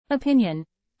Opinion.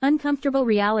 Uncomfortable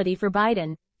reality for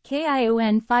Biden.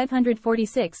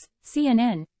 KION546,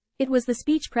 CNN. It was the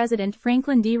speech President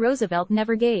Franklin D. Roosevelt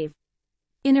never gave.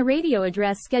 In a radio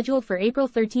address scheduled for April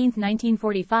 13,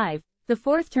 1945, the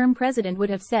fourth-term president would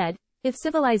have said, "If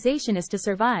civilization is to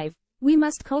survive, we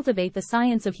must cultivate the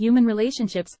science of human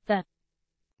relationships, the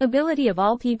ability of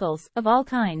all peoples, of all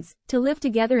kinds, to live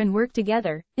together and work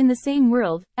together, in the same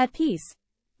world, at peace."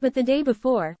 But the day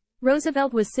before,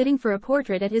 Roosevelt was sitting for a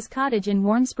portrait at his cottage in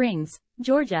Warm Springs,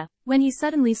 Georgia, when he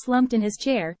suddenly slumped in his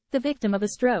chair, the victim of a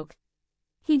stroke.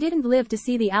 He didn't live to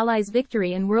see the Allies'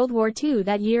 victory in World War II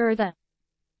that year or the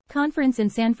conference in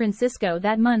San Francisco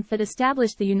that month that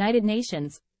established the United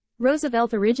Nations.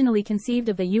 Roosevelt originally conceived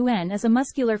of the UN as a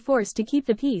muscular force to keep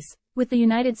the peace, with the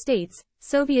United States,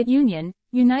 Soviet Union,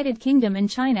 United Kingdom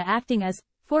and China acting as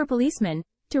four policemen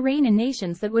to rein in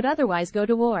nations that would otherwise go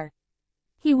to war.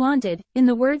 He wanted, in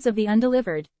the words of the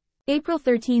undelivered April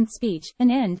 13 speech,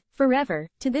 an end, forever,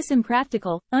 to this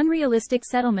impractical, unrealistic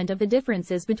settlement of the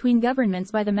differences between governments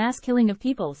by the mass killing of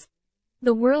peoples.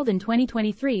 The world in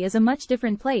 2023 is a much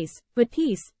different place, but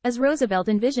peace, as Roosevelt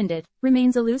envisioned it,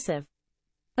 remains elusive.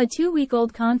 A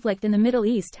 2-week-old conflict in the Middle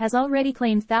East has already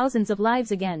claimed thousands of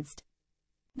lives against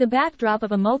the backdrop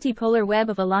of a multipolar web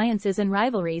of alliances and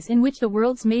rivalries in which the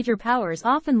world's major powers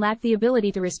often lack the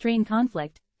ability to restrain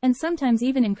conflict, and sometimes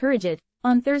even encourage it.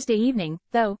 On Thursday evening,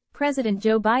 though, President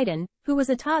Joe Biden, who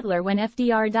was a toddler when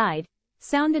FDR died,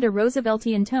 sounded a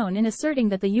Rooseveltian tone in asserting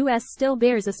that the U.S. still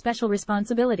bears a special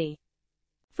responsibility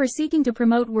for seeking to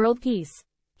promote world peace.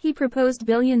 He proposed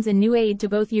billions in new aid to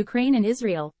both Ukraine and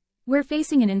Israel. "We're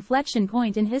facing an inflection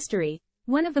point in history,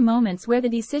 one of the moments where the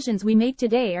decisions we make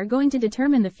today are going to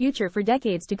determine the future for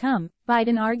decades to come,"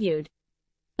 Biden argued.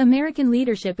 "American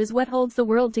leadership is what holds the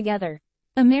world together.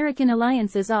 American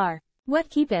alliances are what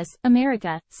keep us,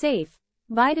 America, safe."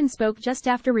 Biden spoke just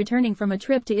after returning from a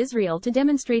trip to Israel to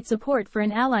demonstrate support for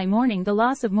an ally mourning the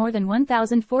loss of more than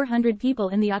 1,400 people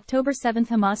in the October 7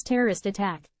 Hamas terrorist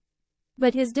attack.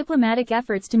 But his diplomatic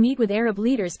efforts to meet with Arab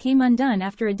leaders came undone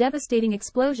after a devastating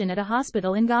explosion at a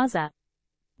hospital in Gaza.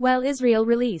 While Israel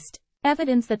released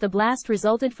evidence that the blast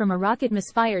resulted from a rocket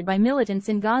misfired by militants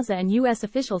in Gaza and U.S.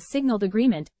 officials signaled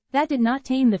agreement, that did not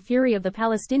tame the fury of the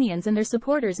Palestinians and their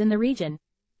supporters in the region.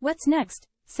 What's next?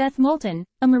 Seth Moulton,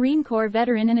 a Marine Corps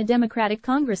veteran and a Democratic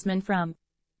congressman from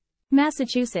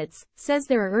Massachusetts, says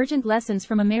there are urgent lessons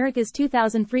from America's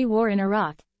 2003 war in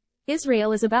Iraq.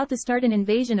 Israel is about to start an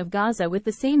invasion of Gaza with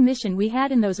the same mission we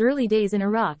had in those early days in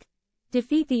Iraq.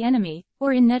 Defeat the enemy,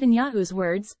 or in Netanyahu's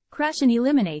words, crush and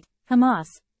eliminate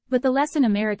Hamas. But the lesson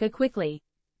America quickly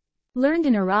learned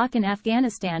in Iraq and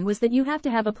Afghanistan was that you have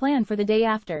to have a plan for the day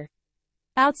after.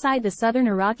 Outside the southern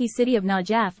Iraqi city of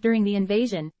Najaf during the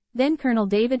invasion, then Colonel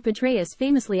David Petraeus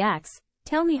famously asks,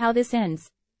 "Tell me how this ends."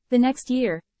 The next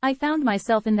year, I found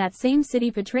myself in that same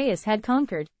city Petraeus had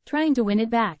conquered, trying to win it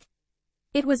back.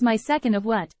 It was my second of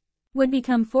what would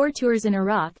become 4 tours in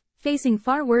Iraq, facing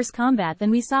far worse combat than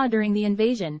we saw during the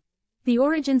invasion. The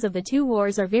origins of the two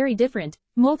wars are very different,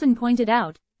 Moulton pointed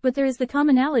out, but there is the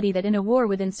commonality that in a war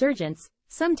with insurgents,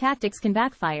 some tactics can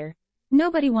backfire.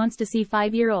 Nobody wants to see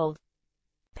 5-year-old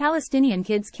Palestinian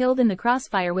kids killed in the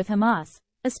crossfire with Hamas,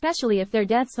 especially if their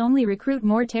deaths only recruit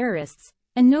more terrorists,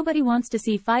 and nobody wants to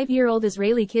see 5-year-old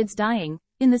Israeli kids dying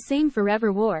in the same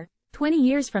forever war. 20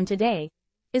 years from today,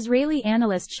 Israeli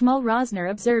analyst Shmuel Rosner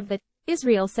observed that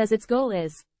Israel says its goal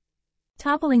is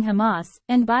toppling Hamas,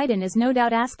 and Biden is no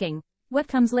doubt asking, what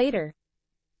comes later?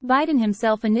 Biden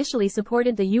himself initially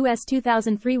supported the U.S.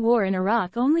 2003 war in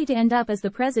Iraq only to end up as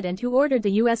the president who ordered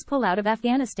the U.S. pullout of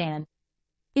Afghanistan.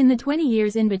 In the 20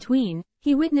 years in between,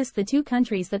 he witnessed the two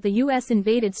countries that the U.S.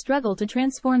 invaded struggle to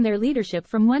transform their leadership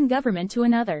from one government to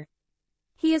another.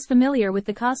 He is familiar with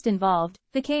the cost involved,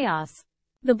 the chaos,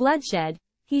 the bloodshed.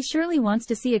 He surely wants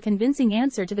to see a convincing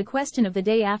answer to the question of the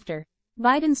day after.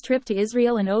 Biden's trip to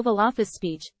Israel and Oval Office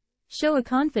speech show a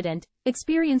confident,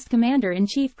 experienced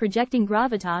commander-in-chief projecting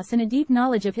gravitas and a deep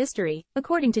knowledge of history,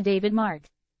 according to David Mark.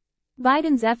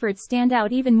 Biden's efforts stand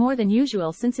out even more than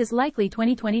usual since his likely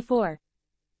 2024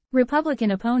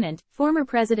 Republican opponent, former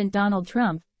President Donald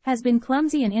Trump, has been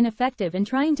clumsy and ineffective in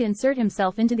trying to insert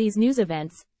himself into these news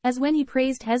events, as when he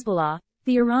praised Hezbollah,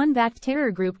 the Iran-backed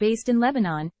terror group based in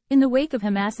Lebanon, in the wake of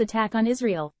Hamas' attack on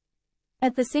Israel.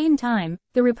 At the same time,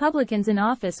 the Republicans in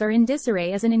office are in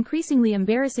disarray as an increasingly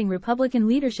embarrassing Republican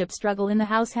leadership struggle in the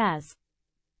House has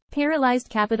paralyzed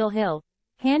Capitol Hill.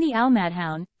 Hani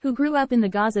Al-Madhoun, who grew up in the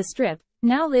Gaza Strip,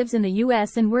 now lives in the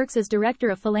U.S. and works as Director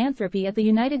of Philanthropy at the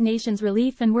United Nations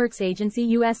Relief and Works Agency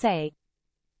USA.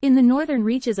 In the northern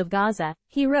reaches of Gaza,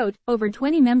 he wrote, over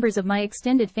 20 members of my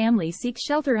extended family seek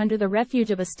shelter under the refuge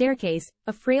of a staircase,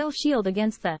 a frail shield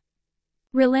against the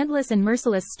relentless and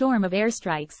merciless storm of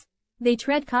airstrikes. They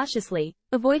tread cautiously,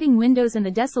 avoiding windows and the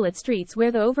desolate streets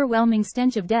where the overwhelming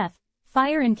stench of death,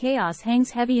 fire and chaos hangs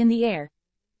heavy in the air.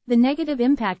 The negative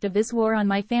impact of this war on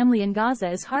my family in Gaza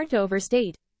is hard to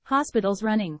overstate. Hospitals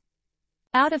running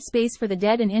out of space for the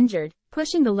dead and injured,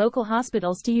 pushing the local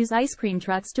hospitals to use ice cream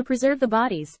trucks to preserve the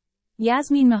bodies.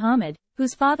 Yasmin Mohammed,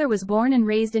 whose father was born and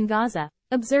raised in Gaza,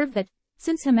 observed that,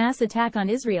 since Hamas' attack on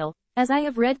Israel, as I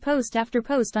have read post after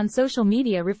post on social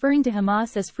media referring to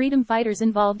Hamas as freedom fighters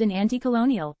involved in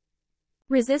anti-colonial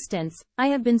resistance, I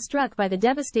have been struck by the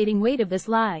devastating weight of this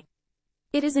lie.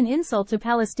 It is an insult to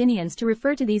Palestinians to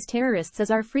refer to these terrorists as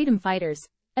our freedom fighters.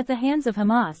 At the hands of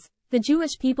Hamas, the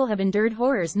Jewish people have endured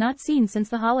horrors not seen since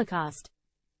the Holocaust.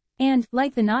 And,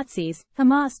 like the Nazis,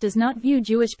 Hamas does not view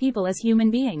Jewish people as human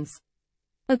beings.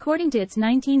 According to its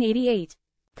 1988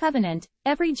 covenant,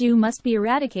 every Jew must be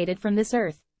eradicated from this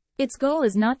earth. Its goal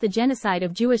is not the genocide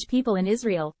of Jewish people in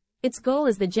Israel. Its goal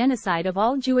is the genocide of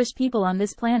all Jewish people on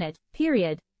this planet,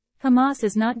 period. Hamas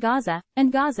is not Gaza,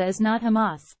 and Gaza is not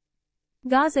Hamas.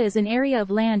 Gaza is an area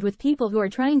of land with people who are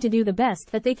trying to do the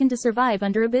best that they can to survive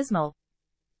under abysmal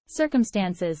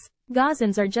circumstances.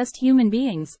 Gazans are just human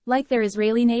beings, like their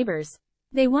Israeli neighbors.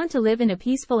 They want to live in a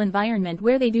peaceful environment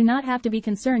where they do not have to be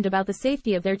concerned about the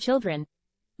safety of their children.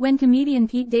 When comedian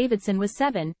Pete Davidson was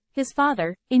 7, his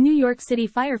father, a New York City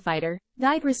firefighter,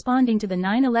 died responding to the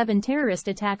 9/11 terrorist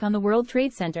attack on the World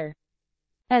Trade Center.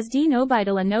 As Dean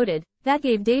Obeidallah noted, that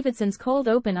gave Davidson's cold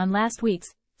open on last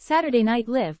week's Saturday Night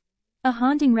Live a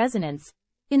haunting resonance.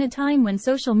 In a time when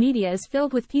social media is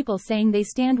filled with people saying they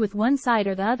stand with one side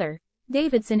or the other,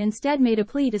 Davidson instead made a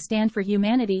plea to stand for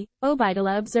humanity,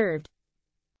 Obeidallah observed.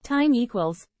 Time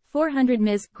equals 400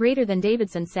 ms. Greater than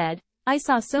Davidson said, I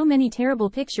saw so many terrible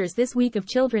pictures this week of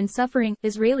children suffering,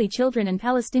 Israeli children and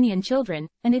Palestinian children,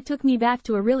 and it took me back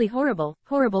to a really horrible,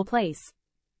 horrible place.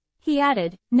 He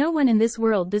added, no one in this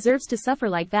world deserves to suffer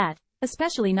like that,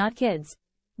 especially not kids.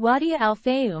 Wadia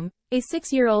Al-Fayoum, a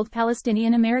 6-year-old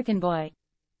Palestinian-American boy,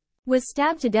 was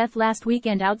stabbed to death last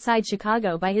weekend outside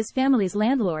Chicago by his family's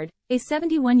landlord, a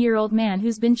 71-year-old man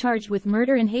who's been charged with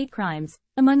murder and hate crimes,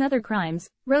 among other crimes,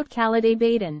 wrote Khaled A.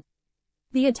 Baden.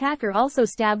 The attacker also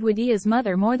stabbed Wadia's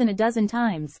mother more than a dozen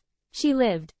times. She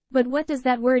lived. But what does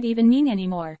that word even mean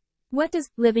anymore? What does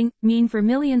living mean for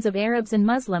millions of Arabs and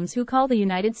Muslims who call the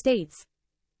United States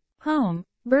home,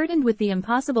 burdened with the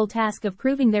impossible task of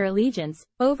proving their allegiance,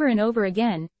 over and over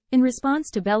again, in response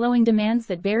to bellowing demands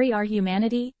that bury our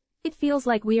humanity? It feels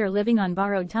like we are living on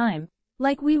borrowed time,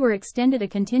 like we were extended a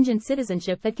contingent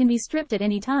citizenship that can be stripped at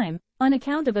any time, on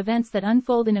account of events that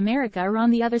unfold in America or on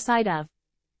the other side of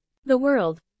the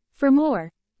world. For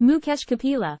more, Mukesh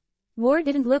Kapila. War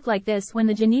didn't look like this when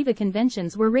the Geneva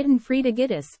Conventions were written. Frida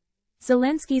Gittes.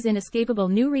 Zelensky's inescapable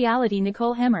new reality.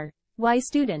 Nicole Hemmer. Why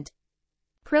student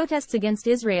protests against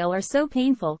Israel are so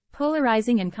painful,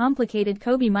 polarizing and complicated.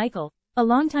 Kobe Michael, a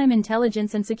longtime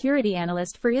intelligence and security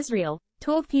analyst for Israel,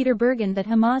 told Peter Bergen that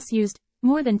Hamas used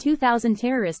more than 2,000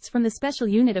 terrorists from the special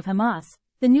unit of Hamas,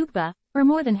 the Nukba, or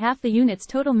more than half the unit's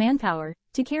total manpower,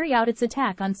 to carry out its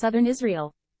attack on southern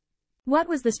Israel. What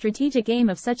was the strategic aim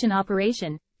of such an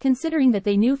operation, considering that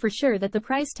they knew for sure that the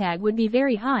price tag would be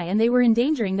very high and they were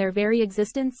endangering their very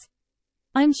existence?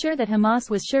 I'm sure that Hamas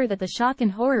was sure that the shock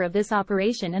and horror of this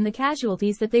operation and the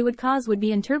casualties that they would cause would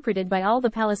be interpreted by all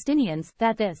the Palestinians,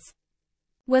 that this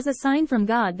was a sign from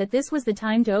God that this was the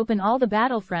time to open all the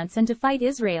battlefronts and to fight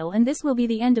Israel, and this will be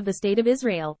the end of the state of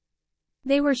Israel.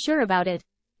 They were sure about it.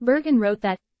 Bergen wrote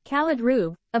that Khaled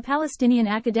Roob, a Palestinian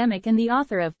academic and the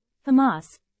author of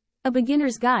Hamas, A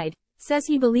Beginner's Guide, says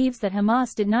he believes that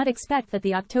Hamas did not expect that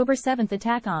the October 7th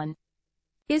attack on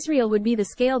Israel would be the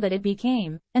scale that it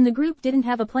became, and the group didn't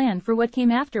have a plan for what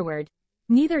came afterward.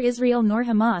 Neither Israel nor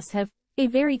Hamas have a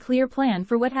very clear plan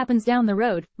for what happens down the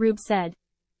road, Roob said.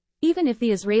 Even if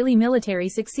the Israeli military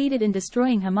succeeded in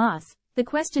destroying Hamas, the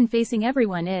question facing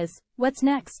everyone is, what's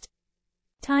next?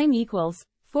 Time equals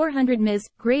 400 ms.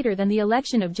 Greater than the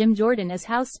election of Jim Jordan as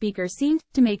House Speaker seemed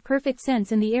to make perfect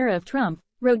sense in the era of Trump,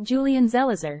 wrote Julian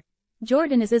Zelizer.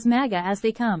 Jordan is as MAGA as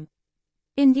they come.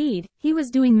 Indeed, he was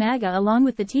doing MAGA along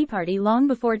with the Tea Party long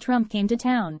before Trump came to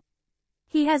town.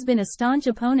 He has been a staunch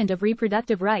opponent of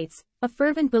reproductive rights, a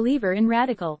fervent believer in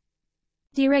radical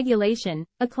deregulation,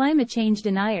 a climate change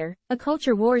denier, a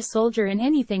culture wars soldier, and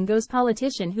anything-goes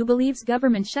politician who believes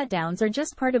government shutdowns are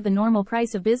just part of the normal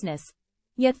price of business.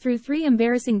 Yet through 3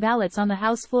 embarrassing ballots on the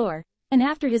House floor, and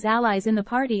after his allies in the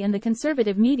party and the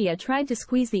conservative media tried to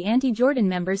squeeze the anti-Jordan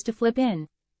members to flip in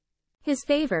His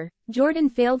favor, Jordan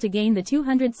failed to gain the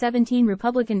 217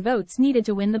 Republican votes needed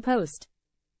to win the post.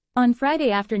 On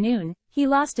Friday afternoon, he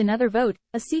lost another vote,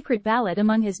 a secret ballot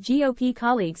among his GOP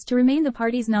colleagues to remain the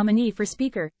party's nominee for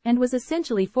Speaker, and was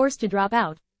essentially forced to drop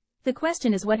out. The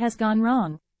question is what has gone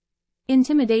wrong?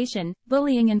 Intimidation,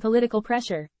 bullying and political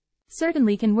pressure.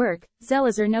 Certainly can work,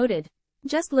 Zelizer noted.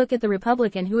 Just look at the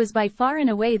Republican who is by far and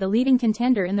away the leading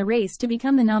contender in the race to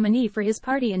become the nominee for his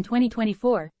party in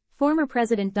 2024, former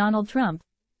President Donald Trump.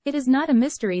 It is not a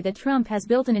mystery that Trump has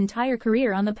built an entire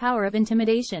career on the power of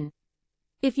intimidation.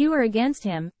 If you are against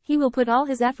him, he will put all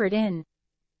his effort in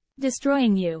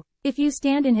destroying you. If you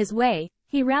stand in his way,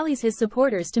 he rallies his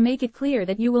supporters to make it clear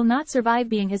that you will not survive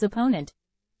being his opponent.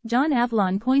 John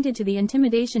Avlon pointed to the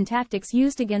intimidation tactics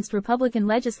used against Republican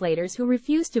legislators who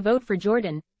refused to vote for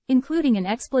Jordan, including an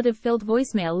expletive-filled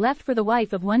voicemail left for the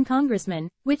wife of one congressman,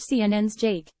 which CNN's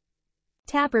Jake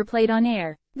Tapper played on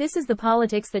air. This is the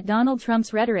politics that Donald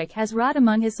Trump's rhetoric has wrought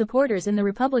among his supporters in the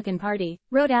Republican Party,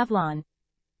 wrote Avlon.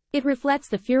 It reflects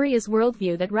the furious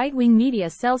worldview that right-wing media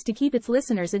sells to keep its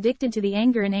listeners addicted to the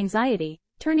anger and anxiety,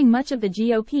 turning much of the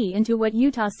GOP into what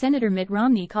Utah Senator Mitt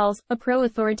Romney calls a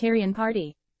pro-authoritarian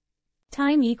party.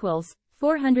 Time equals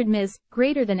 400 Ms.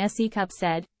 greater than SC Cup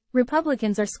said,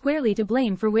 Republicans are squarely to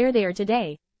blame for where they are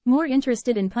today, more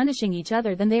interested in punishing each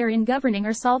other than they are in governing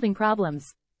or solving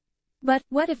problems. But,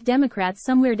 what if Democrats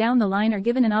somewhere down the line are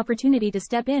given an opportunity to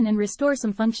step in and restore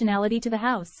some functionality to the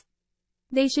House?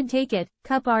 They should take it,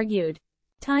 Cup argued.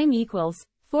 Time equals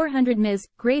 400 Ms.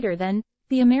 greater than,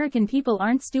 the American people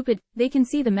aren't stupid, they can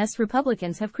see the mess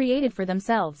Republicans have created for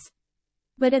themselves.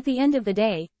 But at the end of the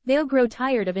day, they'll grow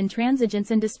tired of intransigence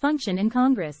and dysfunction in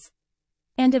Congress.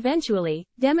 And eventually,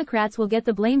 Democrats will get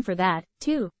the blame for that,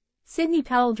 too. Sidney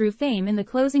Powell drew fame in the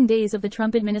closing days of the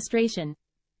Trump administration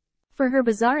for her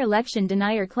bizarre election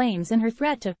denier claims and her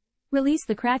threat to release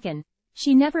the Kraken.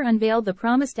 She never unveiled the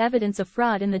promised evidence of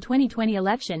fraud in the 2020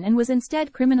 election and was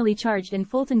instead criminally charged in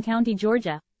Fulton County,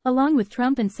 Georgia, along with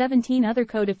Trump and 17 other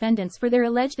co-defendants for their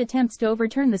alleged attempts to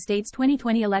overturn the state's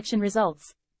 2020 election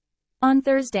results. On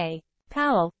Thursday,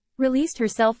 Powell released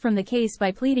herself from the case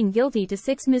by pleading guilty to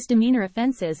 6 misdemeanor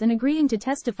offenses and agreeing to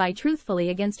testify truthfully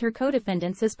against her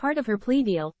co-defendants as part of her plea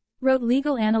deal, wrote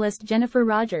legal analyst Jennifer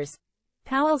Rogers.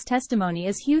 Powell's testimony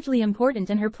is hugely important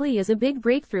and her plea is a big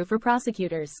breakthrough for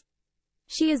prosecutors.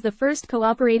 She is the first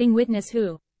cooperating witness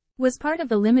who was part of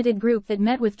the limited group that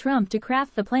met with Trump to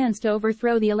craft the plans to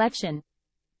overthrow the election.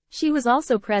 She was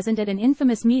also present at an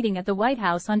infamous meeting at the White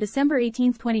House on December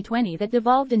 18, 2020 that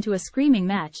devolved into a screaming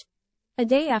match. A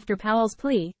day after Powell's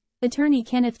plea, attorney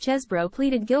Kenneth Chesbrough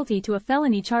pleaded guilty to a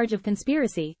felony charge of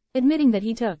conspiracy, admitting that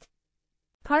he took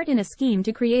part in a scheme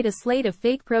to create a slate of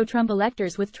fake pro-Trump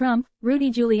electors with Trump,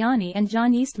 Rudy Giuliani and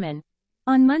John Eastman.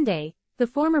 On Monday, the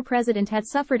former president had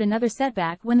suffered another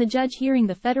setback when the judge hearing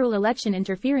the federal election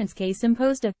interference case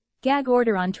imposed a gag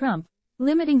order on Trump,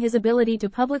 limiting his ability to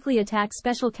publicly attack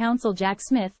special counsel Jack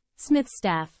Smith, Smith's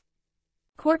staff,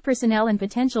 court personnel and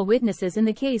potential witnesses in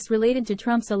the case related to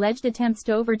Trump's alleged attempts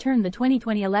to overturn the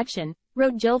 2020 election,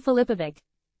 wrote Jill Filipovic.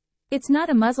 It's not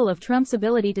a muzzle of Trump's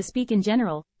ability to speak in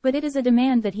general, but it is a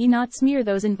demand that he not smear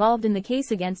those involved in the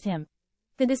case against him.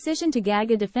 The decision to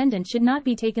gag a defendant should not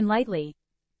be taken lightly,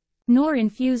 nor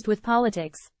infused with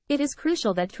politics. It is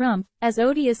crucial that Trump, as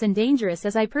odious and dangerous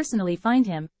as I personally find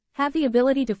him, have the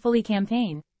ability to fully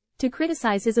campaign, to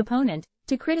criticize his opponent,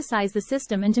 to criticize the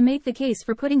system and to make the case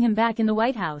for putting him back in the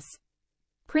White House.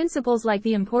 Principles like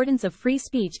the importance of free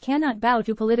speech cannot bow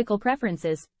to political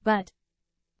preferences, but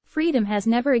freedom has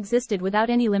never existed without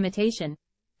any limitation.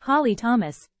 Holly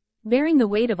Thomas. Bearing the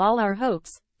weight of all our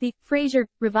hopes, the Frasier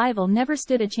revival never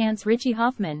stood a chance. Richie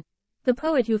Hoffman. The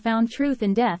poet who found truth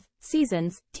in death,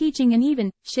 seasons, teaching and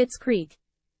even Schitt's Creek.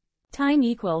 Time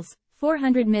equals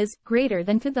 400 Ms. greater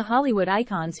than could the Hollywood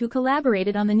icons who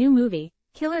collaborated on the new movie,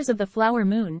 Killers of the Flower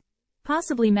Moon,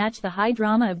 possibly match the high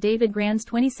drama of David Grann's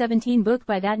 2017 book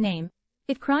by that name.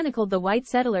 It chronicled the white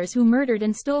settlers who murdered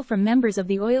and stole from members of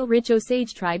the oil-rich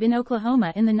Osage tribe in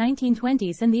Oklahoma in the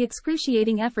 1920s and the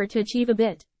excruciating effort to achieve a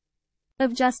bit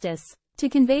of justice. To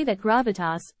convey that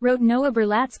gravitas, wrote Noah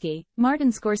Berlatsky,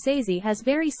 Martin Scorsese has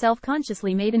very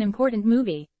self-consciously made an important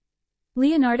movie.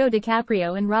 Leonardo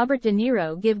DiCaprio and Robert De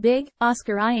Niro give big,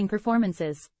 Oscar-eyeing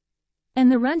performances.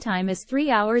 And the runtime is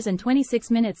 3 hours and 26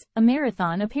 minutes, a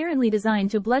marathon apparently designed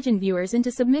to bludgeon viewers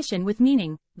into submission with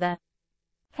meaning. The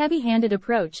heavy-handed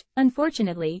approach,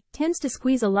 unfortunately, tends to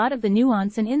squeeze a lot of the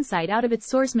nuance and insight out of its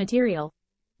source material.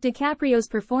 DiCaprio's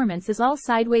performance is all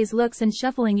sideways looks and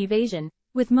shuffling evasion,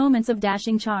 with moments of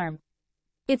dashing charm.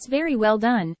 It's very well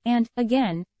done, and,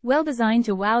 again, well designed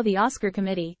to wow the Oscar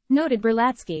committee, noted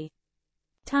Berlatsky.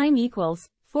 Time equals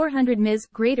 400 ms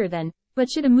greater than, but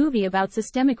should a movie about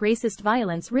systemic racist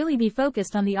violence really be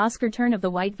focused on the Oscar turn of the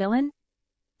white villain?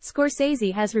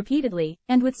 Scorsese has repeatedly,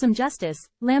 and with some justice,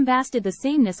 lambasted the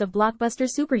sameness of blockbuster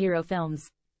superhero films.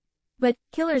 But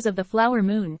Killers of the Flower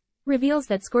Moon reveals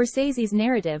that Scorsese's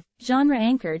narrative,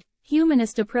 genre-anchored,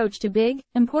 humanist approach to big,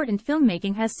 important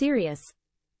filmmaking has serious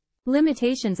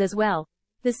limitations as well.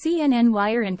 The CNN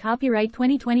Wire and Copyright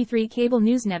 2023 Cable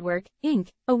News Network, Inc.,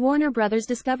 a Warner Brothers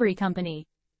Discovery company.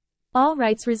 All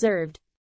rights reserved.